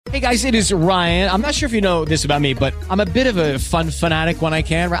Hey guys, it is Ryan. I'm not sure if you know this about me, but I'm a bit of a fun fanatic when I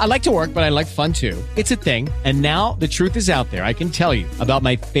can. I like to work, but I like fun too. It's a thing. And now the truth is out there. I can tell you about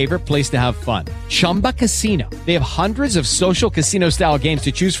my favorite place to have fun. Chumba Casino. They have hundreds of social casino style games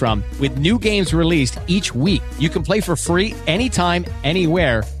to choose from with new games released each week. You can play for free anytime,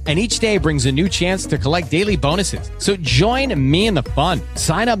 anywhere. And each day brings a new chance to collect daily bonuses. So join me in the fun.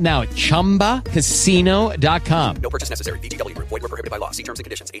 Sign up now at ChumbaCasino.com. No purchase necessary. VGW. Void where prohibited by law. See terms and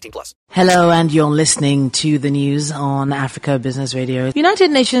conditions. 18+. Hello, and you're listening to the news on Africa Business Radio.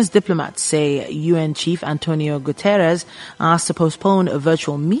 United Nations diplomats say UN Chief Antonio Guterres asked to postpone a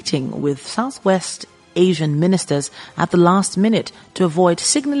virtual meeting with Southwest Asian ministers at the last minute to avoid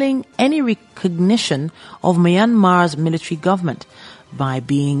signaling any recognition of Myanmar's military government by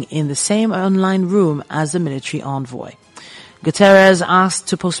being in the same online room as the military envoy. Guterres asked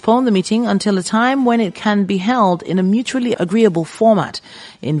to postpone the meeting until a time when it can be held in a mutually agreeable format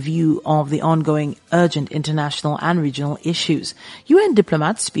in view of the ongoing urgent international and regional issues. UN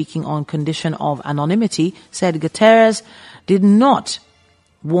diplomats speaking on condition of anonymity said Guterres did not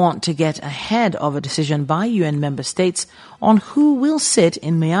want to get ahead of a decision by UN member states on who will sit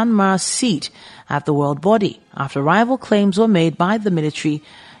in Myanmar's seat at the world body after rival claims were made by the military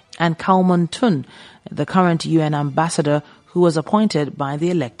and Khaw Tun, the current UN ambassador who was appointed by the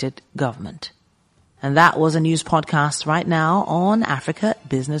elected government. And that was a news podcast right now on Africa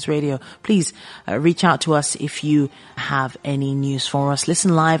Business Radio. Please reach out to us if you have any news for us.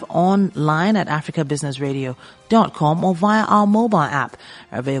 Listen live online at africabusinessradio.com or via our mobile app,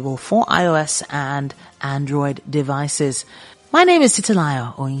 available for iOS and Android devices. My name is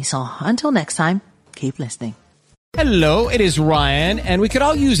Titilayo Oyiso. Until next time, keep listening. Hello, it is Ryan, and we could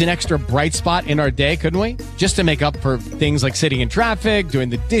all use an extra bright spot in our day, couldn't we? Just to make up for things like sitting in traffic, doing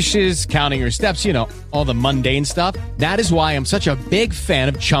the dishes, counting your steps, you know, all the mundane stuff. That is why I'm such a big fan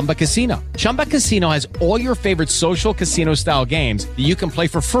of Chumba Casino. Chumba Casino has all your favorite social casino-style games that you can play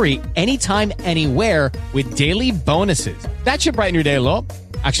for free anytime, anywhere with daily bonuses. That should brighten your day a little.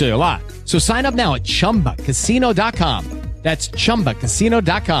 Actually, a lot. So sign up now at ChumbaCasino.com. That's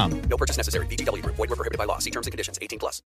ChumbaCasino.com. No purchase necessary. VGW. Void where prohibited by law. See terms and conditions. 18+.